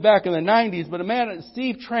 This is back in the 90s, but a man,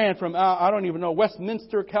 Steve Tran from, I don't even know,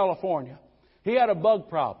 Westminster, California. He had a bug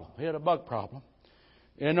problem.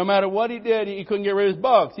 And no matter what he did, he couldn't get rid of his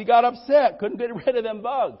bugs. He got upset. Couldn't get rid of them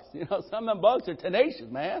bugs. Some of them bugs are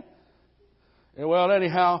tenacious, man. And well,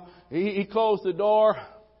 anyhow, he closed the door.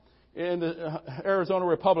 In the Arizona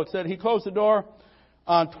Republic said he closed the door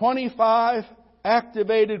on 25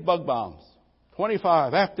 activated bug bombs.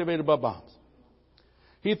 25 activated bug bombs.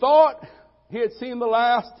 He thought he had seen the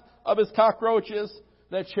last of his cockroaches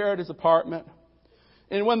that shared his apartment.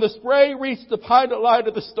 And when the spray reached the pilot light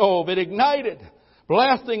of the stove, it ignited,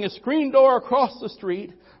 blasting a screen door across the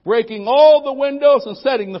street, breaking all the windows and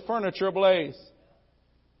setting the furniture ablaze.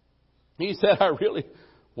 He said, I really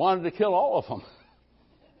wanted to kill all of them.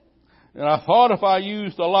 And I thought if I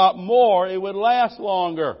used a lot more, it would last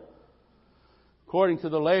longer. According to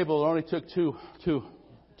the label, it only took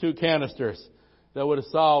two canisters that would have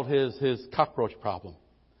solved his cockroach problem.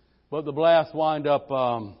 But the blast wound up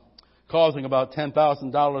causing about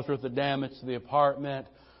 $10,000 worth of damage to the apartment.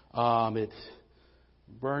 It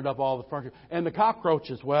burned up all the furniture. And the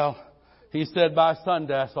cockroaches, well, he said by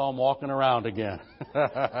sunday I saw them walking around again.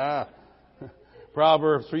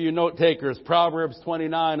 Proverbs, for you note takers, Proverbs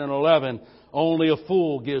 29:11, only a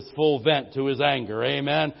fool gives full vent to his anger.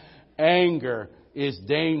 Amen. Anger is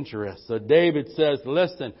dangerous. So David says,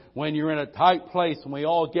 listen, when you're in a tight place, when we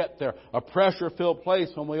all get there, a pressure-filled place,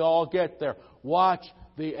 when we all get there, watch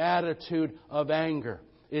the attitude of anger.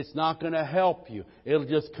 It's not going to help you. It'll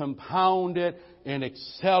just compound it and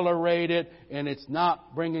accelerate it, and it's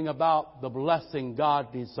not bringing about the blessing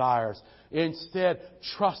God desires. Instead,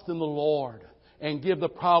 trust in the Lord and give the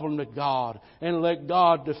problem to God and let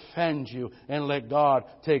God defend you and let God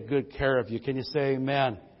take good care of you. Can you say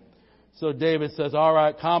amen? So David says, all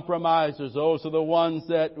right, compromisers, those are the ones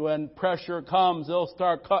that when pressure comes, they'll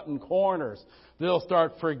start cutting corners. They'll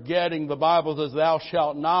start forgetting the Bible says thou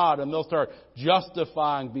shalt not, and they'll start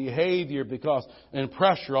justifying behavior because in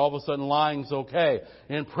pressure all of a sudden lying's okay.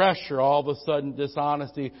 In pressure all of a sudden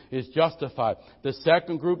dishonesty is justified. The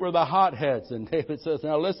second group are the hotheads, and David says,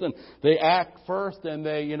 now listen, they act first and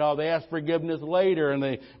they ask forgiveness later and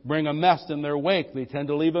they bring a mess in their wake. They tend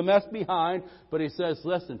to leave a mess behind, but he says,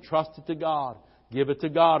 listen, trust it to God. Give it to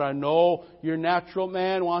God. I know your natural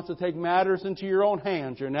man wants to take matters into your own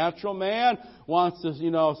hands. Your natural man wants to,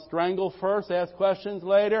 strangle first, ask questions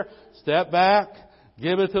later. Step back,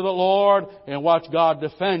 give it to the Lord, and watch God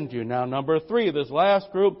defend you. Now, number 3, this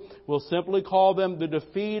last group, we'll simply call them the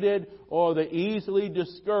defeated or the easily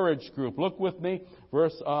discouraged group. Look with me,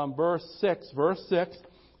 verse 6.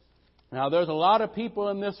 Now, there's a lot of people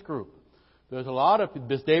in this group.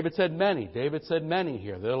 David said many. David said many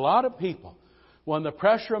here. There are a lot of people. When the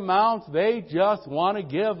pressure mounts, they just want to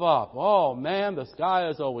give up. Oh man, the sky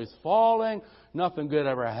is always falling. Nothing good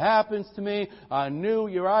ever happens to me. I knew,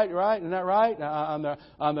 you're right, isn't that right?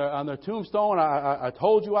 On their tombstone, I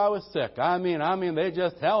told you I was sick. I mean, they're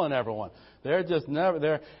just telling everyone.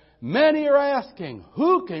 Many are asking,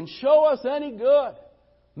 who can show us any good?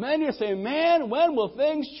 Many are saying, man, when will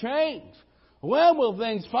things change? When will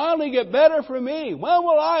things finally get better for me? When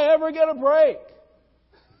will I ever get a break?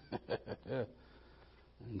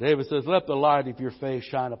 And David says, let the light of your face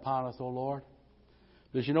shine upon us, O Lord.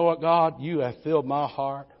 Because you know what, God? You have filled my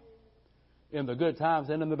heart in the good times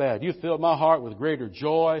and in the bad. You filled my heart with greater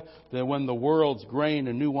joy than when the world's grain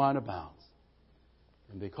and new wine abounds.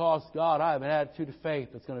 And because, God, I have an attitude of faith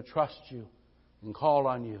that's going to trust you and call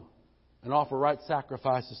on you and offer right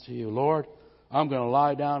sacrifices to you. Lord, I'm going to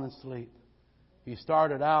lie down and sleep. He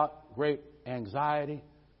started out great anxiety,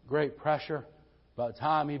 great pressure. By the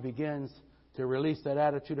time he begins to release that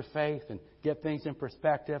attitude of faith and get things in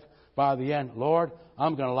perspective, by the end, Lord,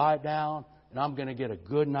 I'm going to lie down and I'm going to get a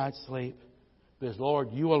good night's sleep. Because,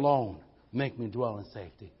 Lord, you alone make me dwell in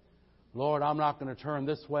safety. Lord, I'm not going to turn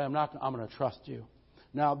this way. I'm going to trust you.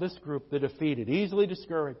 Now, this group, the defeated, easily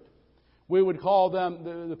discouraged, we would call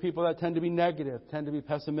them the people that tend to be negative, tend to be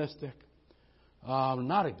pessimistic.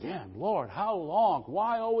 Not again. Lord, how long?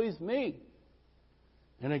 Why always me?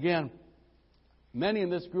 And again, many in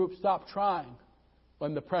this group stop trying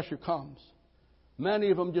when the pressure comes.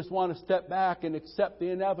 Many of them just want to step back and accept the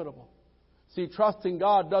inevitable. See, trusting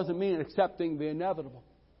God doesn't mean accepting the inevitable.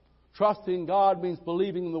 Trusting God means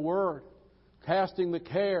believing in the Word, casting the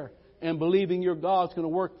care, and believing your God's going to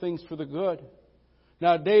work things for the good.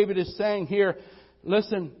 Now, David is saying here,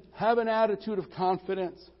 listen, have an attitude of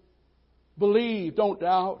confidence. Believe, don't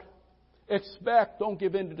doubt. Expect, don't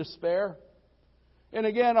give in to despair. And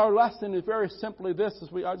again, our lesson is very simply this.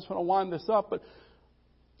 I just want to wind this up, but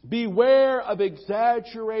beware of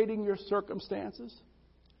exaggerating your circumstances.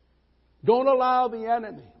 Don't allow the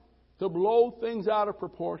enemy to blow things out of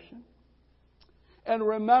proportion. And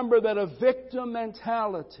remember that a victim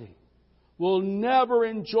mentality will never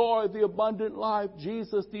enjoy the abundant life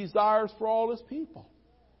Jesus desires for all His people.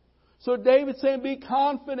 So David's saying, be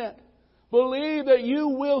confident. Believe that you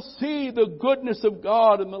will see the goodness of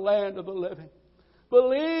God in the land of the living.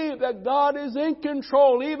 Believe that God is in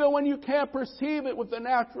control, even when you can't perceive it with the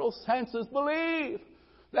natural senses. Believe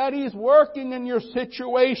that He's working in your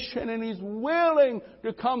situation and He's willing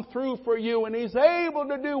to come through for you and He's able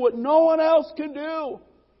to do what no one else can do.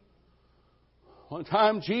 One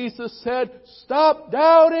time Jesus said, stop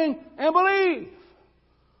doubting and believe.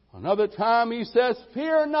 Another time He says,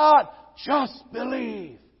 fear not, just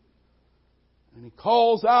believe. And He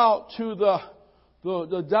calls out to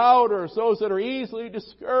the doubters, those that are easily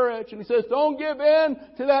discouraged. And He says, don't give in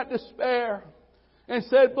to that despair. And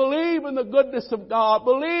said, believe in the goodness of God.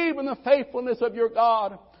 Believe in the faithfulness of your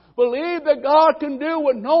God. Believe that God can do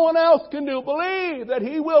what no one else can do. Believe that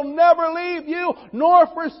He will never leave you nor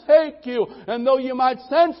forsake you. And though you might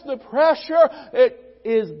sense the pressure, it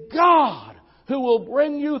is God who will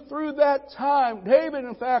bring you through that time. David,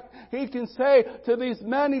 in fact, he can say to these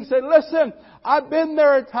men, he said, listen, I've been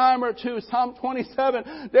there a time or two. Psalm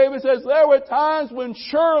 27, David says, there were times when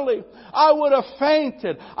surely I would have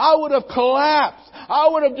fainted. I would have collapsed. I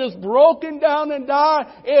would have just broken down and died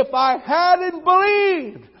if I hadn't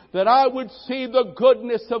believed that I would see the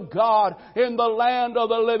goodness of God in the land of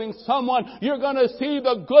the living. Someone, you're going to see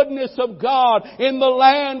the goodness of God in the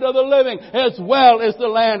land of the living as well as the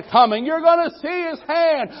land coming. You're going to see His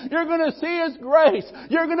hand. You're going to see His grace.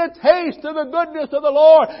 You're going to taste of the goodness of the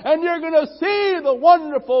Lord. And you're going to see the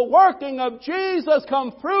wonderful working of Jesus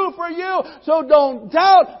come through for you. So don't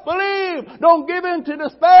doubt, believe. Don't give in to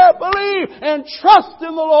despair, believe. And trust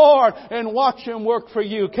in the Lord and watch Him work for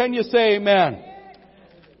you. Can you say amen?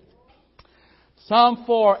 Psalm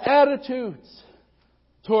 4, attitudes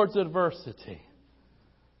towards adversity.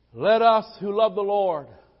 Let us who love the Lord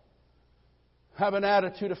have an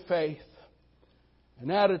attitude of faith.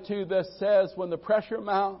 An attitude that says, when the pressure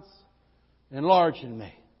mounts, enlarge in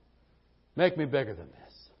me. Make me bigger than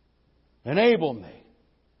this. Enable me.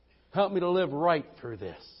 Help me to live right through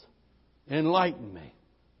this. Enlighten me.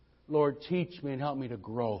 Lord, teach me and help me to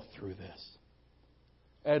grow through this.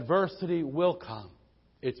 Adversity will come.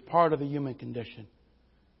 It's part of the human condition.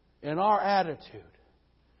 And our attitude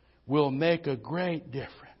will make a great difference.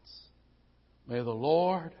 May the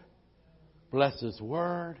Lord bless His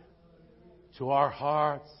Word to our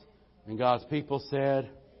hearts. And God's people said,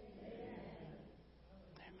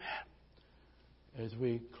 Amen. As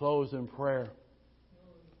we close in prayer,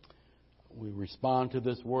 we respond to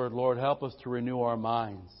this Word. Lord, help us to renew our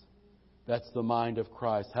minds. That's the mind of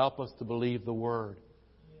Christ. Help us to believe the Word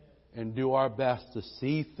and do our best to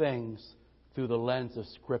see things through the lens of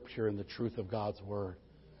Scripture and the truth of God's Word.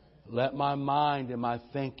 Let my mind and my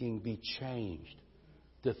thinking be changed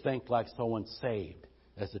to think like someone saved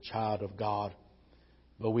as a child of God.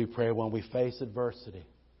 But we pray when we face adversity,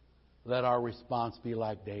 let our response be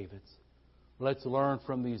like David's. Let's learn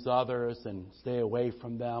from these others and stay away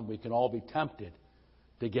from them. We can all be tempted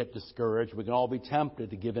to get discouraged. We can all be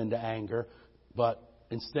tempted to give in to anger. But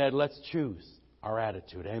instead, let's choose our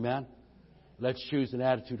attitude. Amen? Let's choose an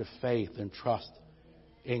attitude of faith and trust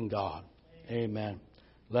in God. Amen.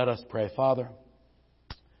 Let us pray. Father,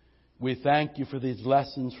 we thank You for these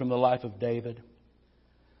lessons from the life of David.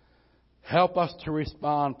 Help us to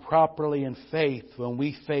respond properly in faith when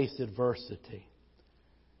we face adversity.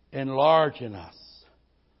 Enlarge in us,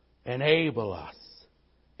 enable us,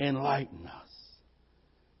 enlighten us.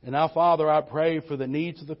 And now, Father, I pray for the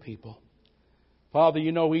needs of the people. Father,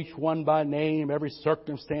 You know each one by name, every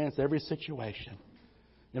circumstance, every situation.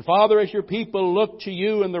 And Father, as Your people look to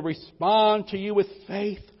You and they respond to You with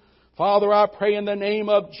faith, Father, I pray in the name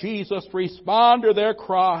of Jesus, respond to their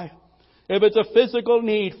cry. If it's a physical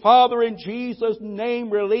need, Father, in Jesus' name,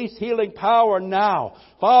 release healing power now.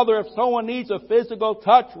 Father, if someone needs a physical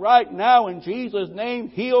touch right now, in Jesus' name,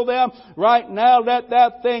 heal them right now. Let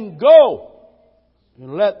that thing go.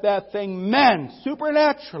 And let that thing mend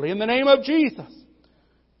supernaturally in the name of Jesus.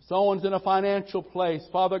 If someone's in a financial place,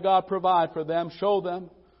 Father God, provide for them. Show them.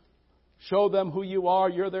 Show them who You are.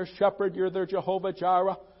 You're their shepherd. You're their Jehovah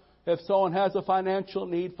Jireh. If someone has a financial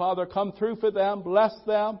need, Father, come through for them. Bless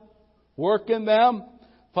them. Work in them.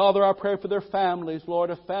 Father, I pray for their families. Lord,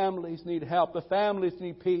 if families need help, the families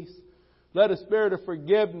need peace. Let a spirit of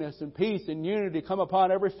forgiveness and peace and unity come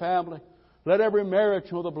upon every family. Let every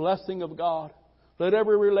marriage know the blessing of God. Let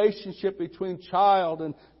every relationship between child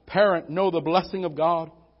and parent know the blessing of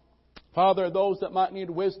God. Father, those that might need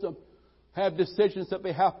wisdom, have decisions that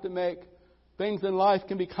they have to make. Things in life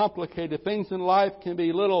can be complicated. Things in life can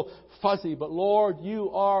be a little fuzzy. But Lord,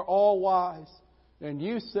 You are all wise. And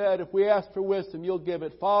You said if we ask for wisdom, You'll give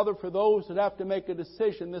it. Father, for those that have to make a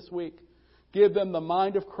decision this week, give them the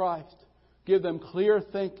mind of Christ. Give them clear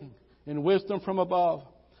thinking and wisdom from above.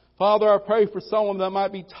 Father, I pray for someone that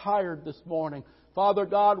might be tired this morning. Father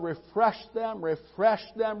God, refresh them, refresh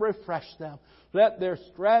them, refresh them. Let their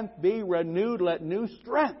strength be renewed. Let new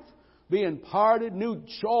strength be imparted, new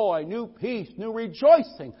joy, new peace, new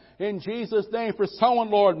rejoicing in Jesus' name. For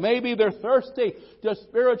someone, Lord, maybe they're thirsty, just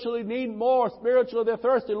spiritually need more. Spiritually they're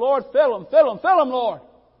thirsty. Lord, fill them, fill them, fill them, Lord.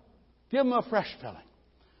 Give them a fresh filling.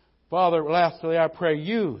 Father, lastly, I pray,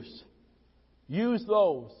 use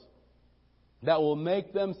those that will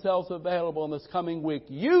make themselves available in this coming week.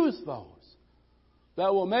 Use those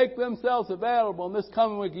that will make themselves available in this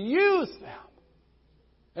coming week. Use them.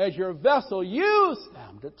 As Your vessel, use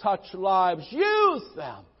them to touch lives. Use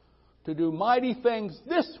them to do mighty things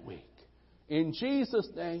this week. In Jesus'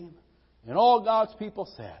 name. And all God's people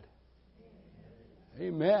said,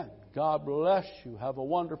 Amen. God bless you. Have a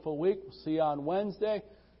wonderful week. We'll see you on Wednesday.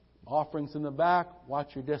 Offerings in the back.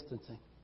 Watch your distancing.